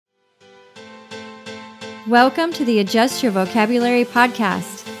Welcome to the Adjust Your Vocabulary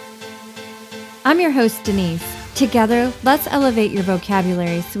podcast. I'm your host, Denise. Together, let's elevate your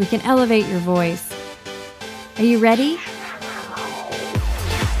vocabulary so we can elevate your voice. Are you ready?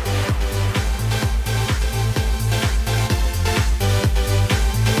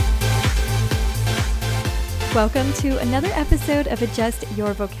 Welcome to another episode of Adjust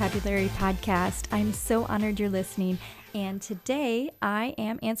Your Vocabulary podcast. I'm so honored you're listening. And today I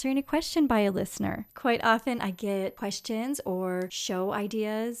am answering a question by a listener. Quite often I get questions or show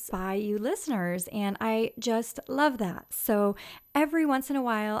ideas by you listeners, and I just love that. So every once in a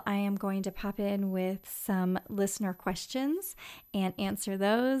while I am going to pop in with some listener questions and answer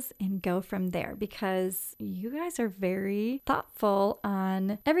those and go from there because you guys are very thoughtful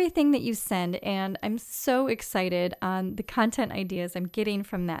on everything that you send, and I'm so excited on the content ideas I'm getting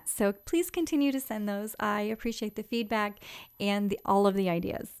from that. So please continue to send those. I appreciate the feedback and all of the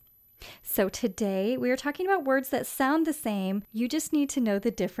ideas. So today we are talking about words that sound the same. You just need to know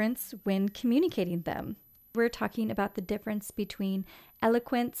the difference when communicating them. We're talking about the difference between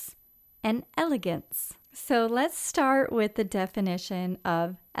eloquence and elegance. So let's start with the definition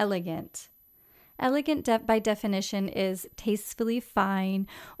of elegant. Elegant by definition is tastefully fine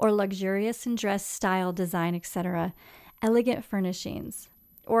or luxurious in dress, style, design, etc. Elegant furnishings,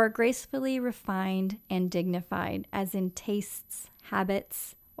 or gracefully refined and dignified, as in tastes,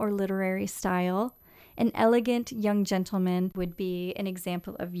 habits, or literary style. An elegant young gentleman would be an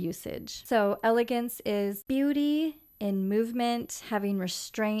example of usage. So elegance is beauty in movement, having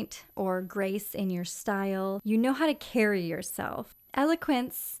restraint or grace in your style. You know how to carry yourself.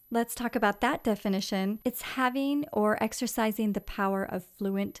 Eloquence, let's talk about that definition. It's having or exercising the power of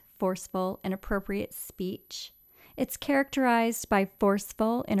fluent, forceful, and appropriate speech. It's characterized by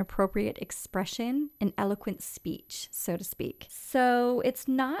forceful and appropriate expression and eloquent speech, so to speak. So it's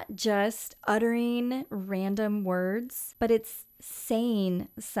not just uttering random words, but it's saying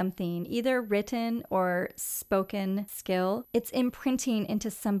something, either written or spoken skill. It's imprinting into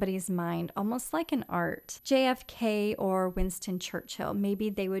somebody's mind, almost like an art. JFK or Winston Churchill, maybe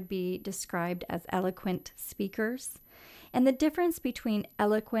they would be described as eloquent speakers. And the difference between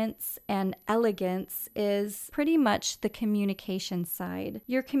eloquence and elegance is pretty much the communication side.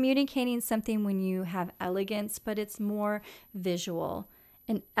 You're communicating something when you have elegance, but it's more visual.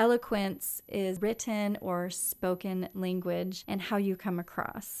 And eloquence is written or spoken language and how you come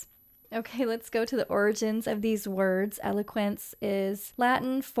across. Okay, let's go to the origins of these words. Eloquence is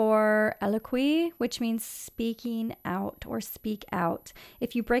Latin for eloqui, which means speaking out or speak out.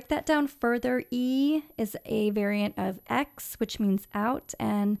 If you break that down further, E is a variant of X, which means out,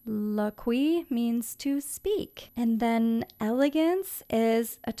 and loqui means to speak. And then elegance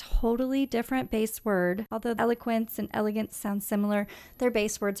is a totally different base word. Although eloquence and elegance sound similar, their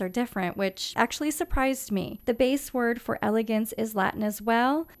base words are different, which actually surprised me. The base word for elegance is Latin as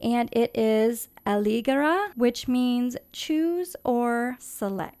well, and it is eligere, which means choose or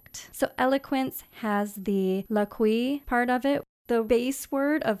select. So eloquence has the loqui part of it. The base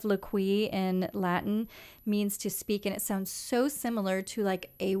word of loqui in Latin means to speak, and it sounds so similar to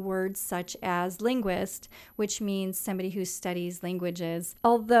like a word such as linguist, which means somebody who studies languages.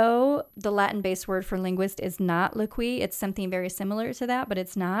 Although the Latin base word for linguist is not loqui, it's something very similar to that, but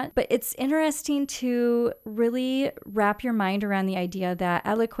it's not. But it's interesting to really wrap your mind around the idea that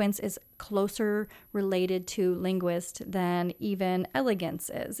eloquence is closer related to linguist than even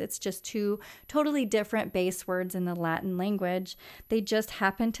elegance is. It's just two totally different base words in the Latin language. They just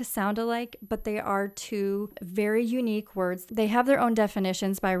happen to sound alike, but they are two very unique words. They have their own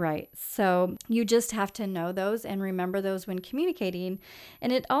definitions by right. So you just have to know those and remember those when communicating.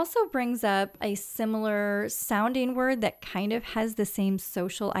 And it also brings up a similar sounding word that kind of has the same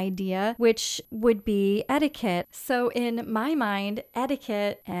social idea, which would be etiquette. So in my mind,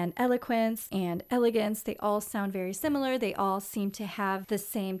 etiquette and eloquence and elegance, they all sound very similar. They all seem to have the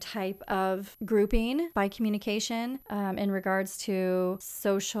same type of grouping by communication in regards to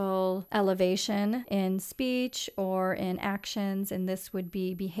social elevation in speech or in actions, and this would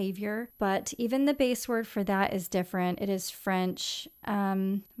be behavior. But even the base word for that is different. It is French. Let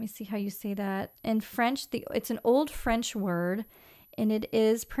me see how you say that. In French, it's an old French word, and it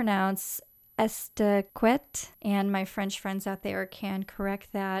is pronounced estiquette, and my French friends out there can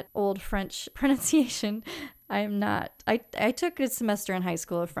correct that old French pronunciation. I'm not. I took a semester in high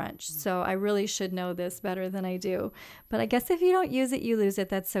school of French, so I really should know this better than I do. But I guess if you don't use it, you lose it.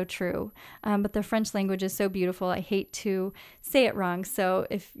 That's so true. But the French language is so beautiful. I hate to say it wrong. So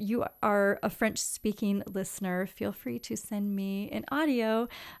if you are a French-speaking listener, feel free to send me an audio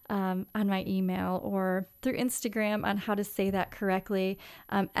on my email or through Instagram on how to say that correctly.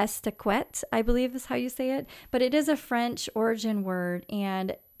 Etiquette, I believe is how you say it. But it is a French origin word,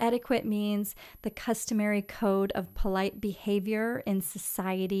 and etiquette means the customary code of polite behavior in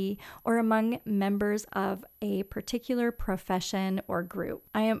society or among members of a particular profession or group.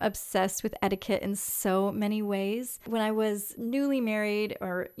 I am obsessed with etiquette in so many ways. When I was newly married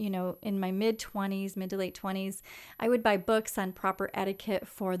or, in my mid to late 20s, I would buy books on proper etiquette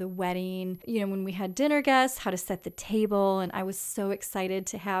for the wedding. When we had dinner guests, how to set the table. And I was so excited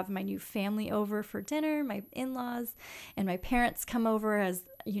to have my new family over for dinner, my in-laws and my parents come over as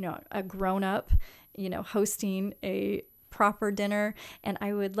a grown-up, hosting a proper dinner. And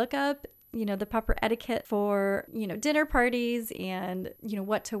I would look up, the proper etiquette for, dinner parties and,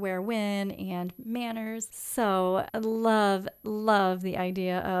 what to wear when and manners. So I love the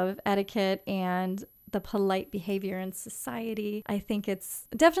idea of etiquette and the polite behavior in society. I think it's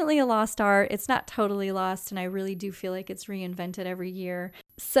definitely a lost art. It's not totally lost, and I really do feel like it's reinvented every year.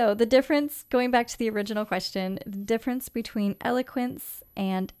 So the difference, going back to the original question, the difference between eloquence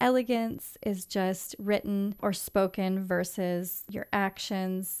and elegance is just written or spoken versus your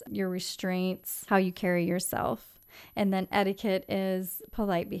actions, your restraints, how you carry yourself. And then etiquette is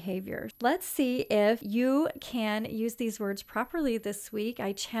polite behavior. Let's see if you can use these words properly this week.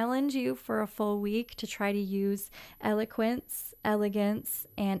 I challenge you for a full week to try to use eloquence, elegance,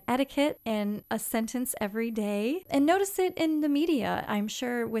 and etiquette in a sentence every day. And notice it in the media. I'm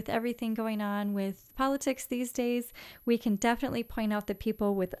sure with everything going on with politics these days, we can definitely point out the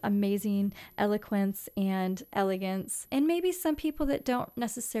people with amazing eloquence and elegance, and maybe some people that don't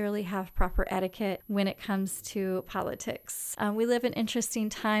necessarily have proper etiquette when it comes to politics. We live in interesting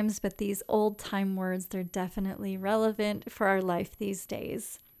times, but these old time words, they're definitely relevant for our life these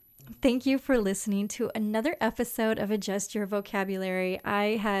days. Thank you for listening to another episode of Adjust Your Vocabulary.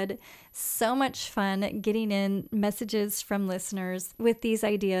 I had so much fun getting in messages from listeners with these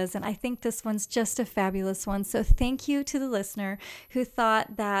ideas, and I think this one's just a fabulous one. So thank you to the listener who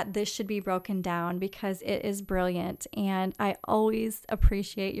thought that this should be broken down, because it is brilliant, and I always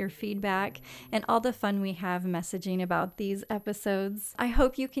appreciate your feedback and all the fun we have messaging about these episodes. I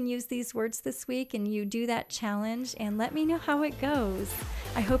hope you can use these words this week and you do that challenge, and let me know how it goes.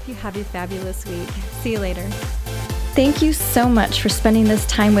 I hope you have a fabulous week. See you later. Thank you so much for spending this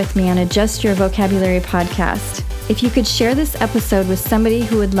time with me on Adjust Your Vocabulary podcast. If you could share this episode with somebody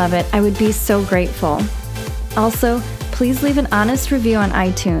who would love it, I would be so grateful. Also, please leave an honest review on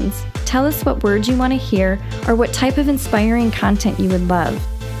iTunes. Tell us what words you want to hear or what type of inspiring content you would love.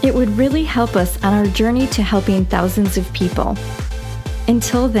 It would really help us on our journey to helping thousands of people.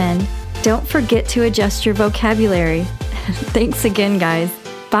 Until then, don't forget to adjust your vocabulary. Thanks again, guys.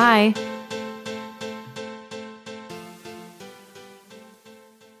 Bye.